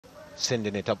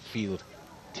sending it upfield,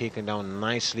 taken down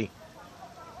nicely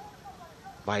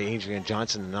by Adrian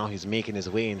Johnson. Now he's making his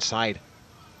way inside.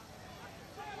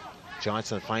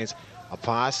 Johnson finds a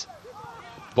pass.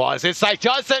 Ball is inside.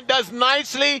 Johnson does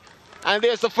nicely. And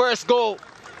there's the first goal.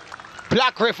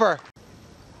 Black River.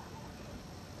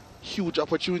 Huge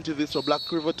opportunity this for Black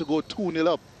River to go 2-0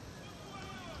 up.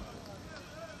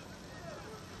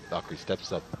 Dockery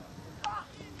steps up.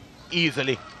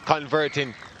 Easily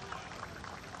converting.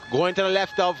 Going to the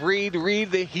left of Reed.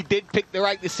 Reed, he did pick the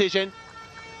right decision.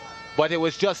 But it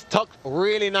was just tucked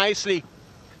really nicely.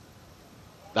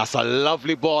 That's a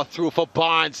lovely ball through for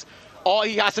Barnes. All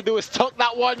he has to do is tuck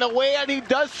that one away, and he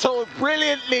does so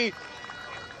brilliantly.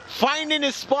 Finding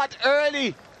his spot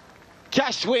early.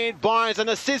 Cashwayne Barnes, an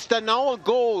assist and now a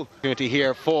goal. Opportunity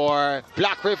here for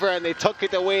Black River, and they tuck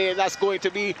it away, and that's going to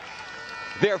be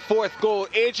their fourth goal.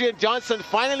 Adrian Johnson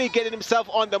finally getting himself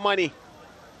on the money.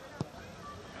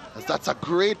 That's a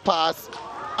great pass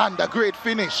and a great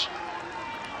finish.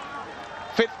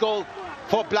 Fifth goal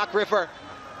for Black River.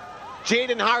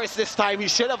 Jaden Harris this time. He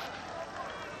should have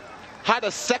had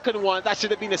a second one. That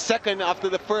should have been a second after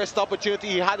the first opportunity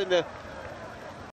he had in the